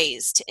two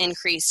ways to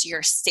increase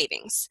your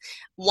savings.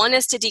 One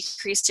is to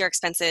decrease your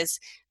expenses.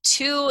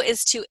 Two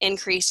is to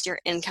increase your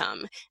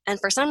income. And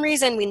for some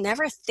reason, we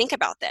never think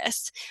about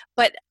this,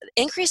 but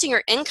increasing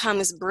your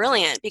income is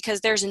brilliant because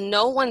there's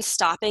no one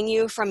stopping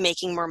you from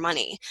making more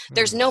money.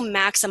 There's no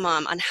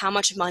maximum on how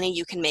much money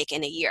you can make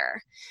in a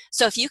year.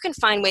 So if you can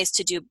find ways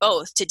to do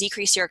both, to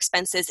decrease your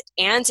expenses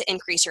and to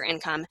increase your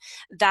income,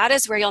 that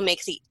is where you'll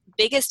make the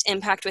biggest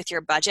impact with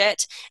your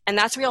budget. And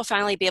that's where you'll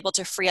finally be able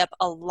to free up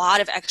a lot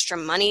of extra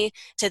money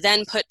to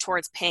then put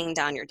towards paying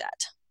down your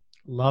debt.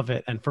 Love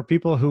it. And for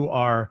people who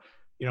are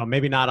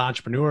maybe not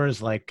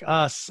entrepreneurs like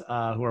us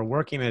who are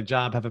working a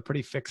job, have a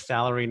pretty fixed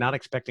salary, not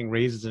expecting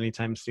raises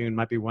anytime soon,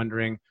 might be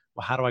wondering,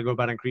 well, how do I go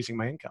about increasing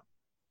my income?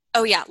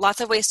 Oh yeah,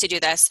 lots of ways to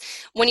do this.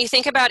 When you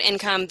think about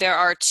income, there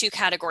are two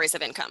categories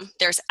of income.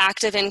 There's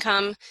active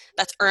income,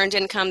 that's earned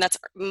income, that's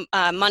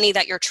money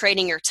that you're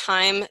trading your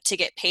time to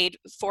get paid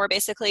for,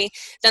 basically.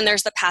 Then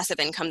there's the passive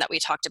income that we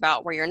talked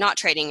about, where you're not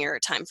trading your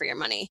time for your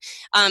money.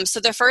 So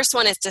the first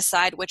one is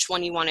decide which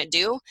one you want to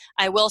do.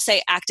 I will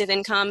say active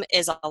income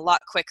is a lot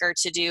quicker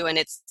to do, and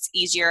it's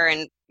easier,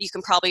 and you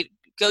can probably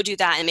go do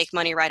that and make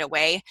money right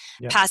away.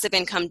 Yep. Passive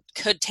income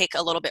could take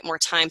a little bit more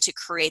time to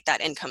create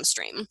that income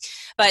stream.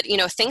 But,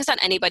 things that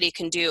anybody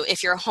can do.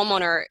 If you're a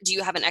homeowner, do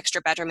you have an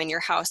extra bedroom in your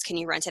house? Can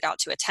you rent it out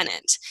to a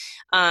tenant?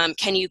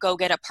 Can you go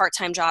get a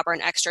part-time job or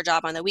an extra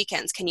job on the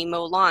weekends? Can you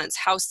mow lawns,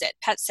 house sit,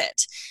 pet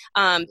sit?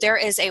 There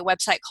is a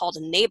website called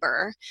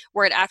Neighbor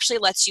where it actually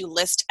lets you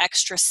list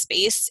extra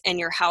space in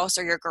your house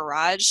or your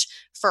garage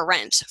for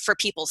rent for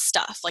people's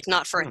stuff, like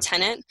not for a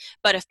tenant,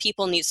 but if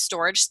people need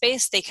storage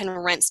space, they can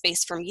rent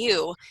space from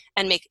you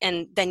and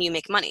then you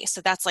make money.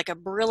 So that's like a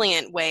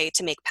brilliant way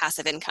to make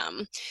passive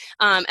income.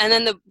 And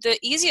then the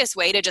easiest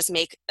way to just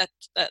make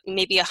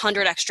maybe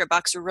 $100 extra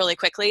really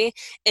quickly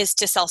is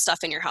to sell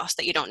stuff in your house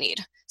that you don't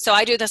need. So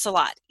I do this a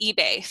lot.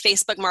 eBay,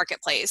 Facebook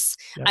Marketplace.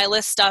 Yep. I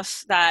list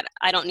stuff that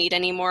I don't need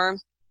anymore,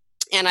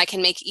 and I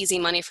can make easy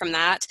money from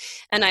that.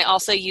 And I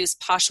also use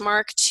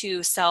Poshmark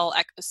to sell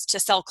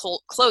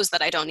clothes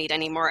that I don't need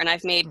anymore, and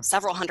I've made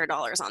several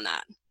 $100s on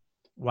that.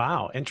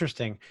 Wow,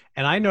 interesting.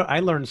 And I know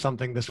I learned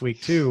something this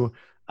week too.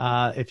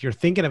 If you're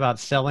thinking about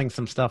selling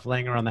some stuff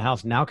laying around the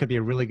house, now could be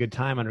a really good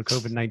time under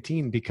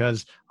COVID-19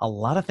 because a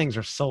lot of things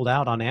are sold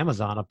out on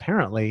Amazon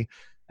apparently.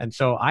 And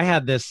so I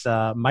had this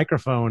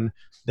microphone,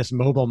 this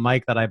mobile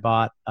mic that I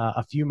bought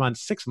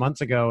 6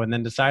 months ago, and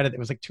then decided it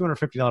was like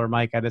 $250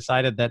 mic. I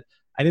decided that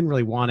I didn't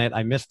really want it.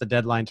 I missed the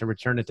deadline to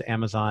return it to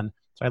Amazon.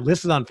 So I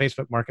listed on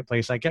Facebook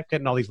Marketplace. I kept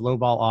getting all these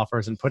lowball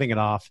offers and putting it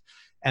off.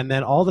 And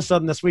then all of a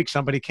sudden this week,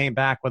 somebody came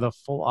back with a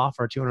full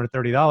offer,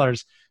 $230.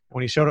 And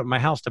when he showed up at my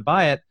house to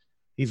buy it,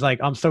 he's like,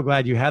 I'm so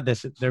glad you had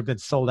this. They've been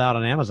sold out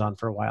on Amazon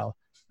for a while.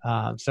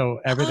 So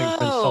everything's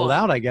been sold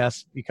out, I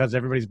guess, because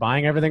everybody's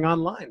buying everything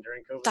online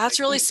during COVID. That's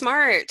really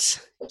smart.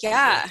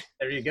 Yeah.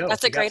 There you go.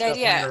 That's a great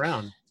idea.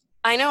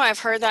 I know. I've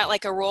heard that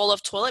like a roll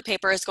of toilet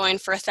paper is going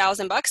for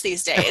 $1,000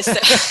 these days.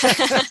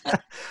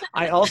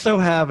 I also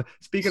have,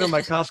 speaking of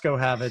my Costco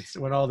habits,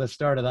 when all this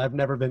started, I've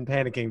never been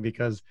panicking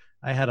because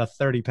I had a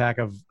 30 pack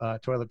of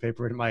toilet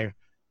paper in my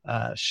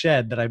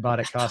shed that I bought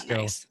at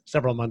Costco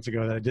several months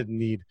ago that I didn't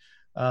need.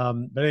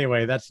 But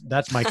anyway, that's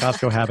my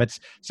Costco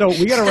habits. So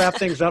we got to wrap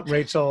things up,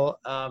 Rachel.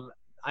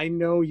 I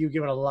know you've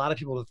given a lot of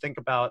people to think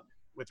about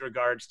with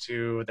regards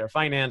to their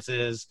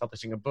finances,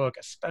 publishing a book,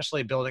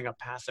 especially building up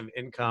passive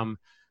income.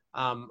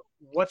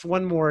 What's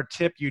one more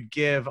tip you'd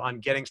give on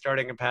getting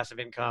started in passive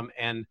income?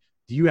 And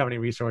do you have any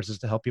resources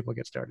to help people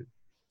get started?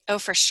 Oh,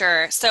 for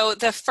sure. So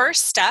the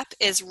first step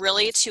is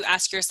really to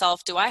ask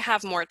yourself, do I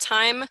have more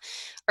time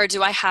or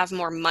do I have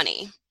more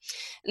money?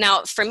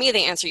 Now, for me, the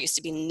answer used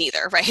to be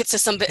neither, right? So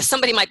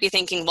somebody might be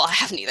thinking, well, I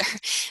have neither.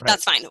 Right.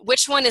 That's fine.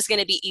 Which one is going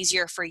to be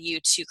easier for you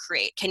to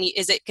create?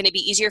 Is it going to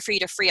be easier for you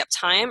to free up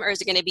time, or is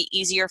it going to be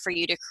easier for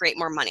you to create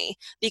more money?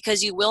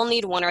 Because you will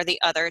need one or the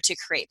other to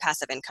create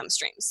passive income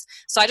streams.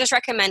 So I just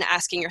recommend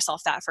asking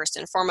yourself that first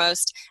and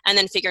foremost, and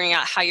then figuring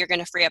out how you're going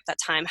to free up that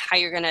time, how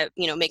you're going to,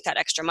 make that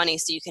extra money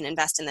so you can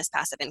invest in this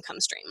passive income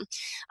stream.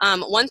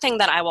 One thing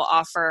that I will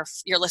offer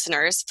your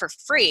listeners for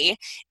free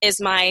is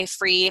my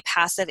free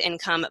passive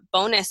income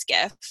bonus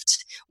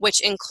gift,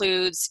 which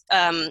includes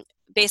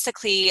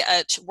basically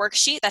a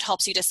worksheet that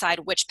helps you decide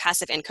which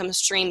passive income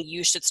stream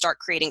you should start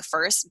creating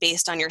first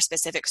based on your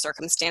specific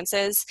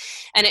circumstances.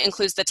 And it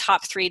includes the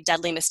top 3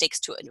 deadly mistakes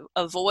to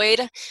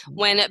avoid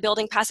when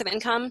building passive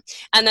income.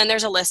 And then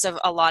there's a list of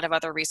a lot of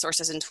other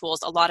resources and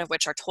tools, a lot of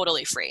which are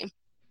totally free.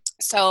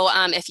 So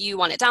if you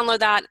want to download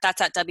that,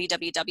 that's at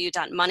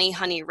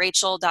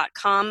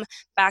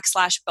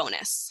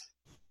www.moneyhoneyrachel.com/bonus.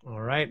 All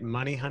right,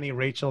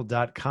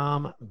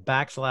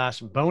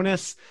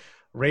 moneyhoneyrachel.com/bonus.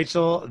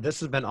 Rachel, this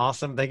has been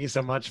awesome. Thank you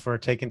so much for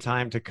taking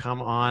time to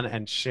come on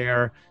and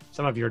share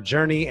some of your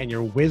journey and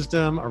your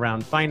wisdom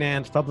around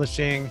finance,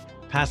 publishing,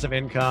 passive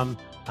income.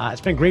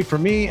 It's been great for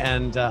me,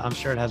 and I'm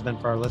sure it has been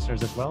for our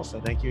listeners as well.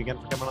 So thank you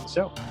again for coming on the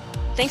show.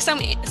 Thanks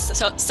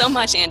so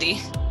much,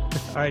 Andy.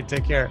 All right,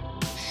 take care.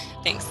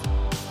 Thanks.